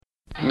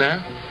Now?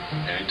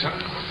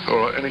 Anytime.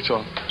 All right,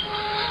 anytime.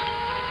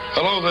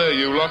 Hello there,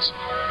 you lot.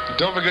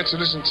 Don't forget to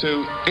listen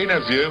to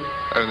InnerView,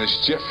 and it's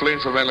Jeff Lynne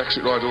from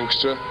Electric Light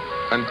Orchestra,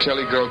 and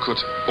Kelly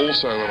Groucutt,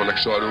 also of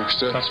Electric Light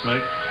Orchestra. That's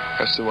me.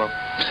 That's the one.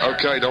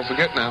 Okay, don't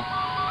forget now.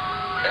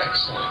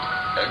 Excellent.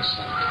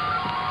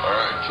 All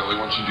right, Kelly,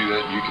 once you do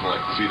that, you can, like,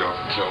 feed off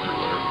of Kelly or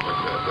whatever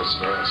like that. That's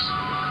nice.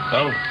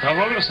 Oh,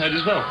 I've got said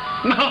as well.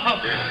 No!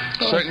 Yeah.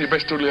 Say it in your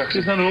best Dudley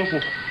accent. Isn't that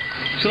awful?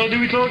 Shall I do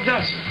it like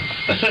that?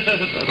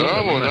 No,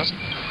 I won't that.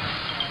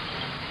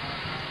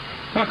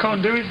 I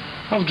can't do it.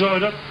 I've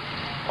dried up.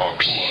 Oh,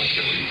 come on,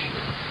 Kelly.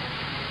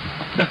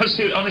 No,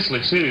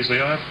 honestly,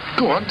 seriously, I have.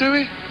 Go on, do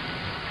it.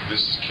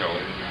 This is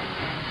Kelly.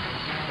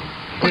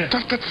 But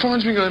that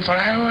phone's been going for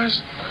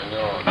hours. I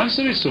know.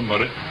 Answer it,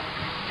 somebody.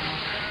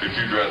 If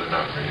you'd rather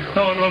not, me, you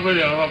know. No, I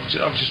really, I've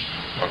just...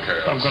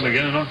 Okay. I've gone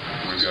again, and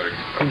We've got to...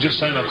 I'm just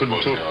saying I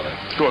couldn't talk.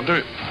 Go on, do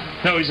it.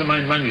 No, he's the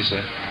main man, you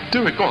say.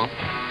 Do it, go on.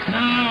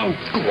 No.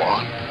 Go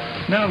on.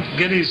 No,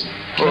 get his...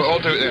 Well,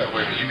 I'll do it then. Yeah,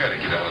 wait a minute, you got to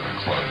get out of the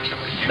club,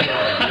 Kelly. You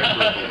are a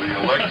member of the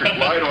Electric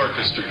Light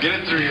Orchestra. Get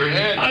it through your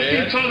head, man. I've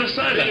been trying to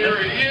say that. You're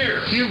a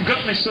year. You've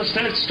got me sussed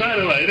out straight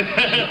away.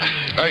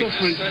 Hey,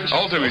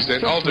 I'll do his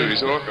then. I'll do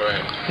his, all right? Go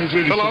ahead.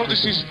 Really Hello,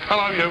 this is...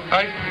 Hello, you.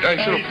 Hey,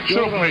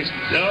 shut up, please.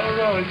 All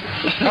right.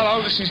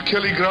 Hello, this is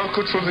Kelly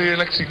Groucutt from the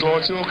Electric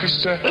Light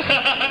Orchestra.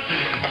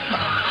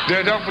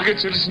 Now, don't forget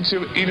to listen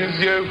to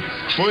InnerView.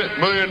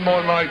 Me and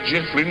my mate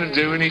Jeff Lynne are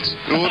doing it.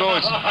 All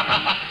right.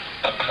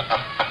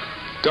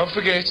 Don't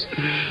forget.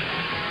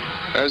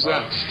 How's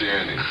that?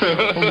 Outstanding.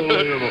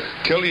 Unbelievable.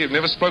 Kelly, you've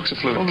never spoke so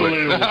fluently.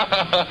 Unbelievable.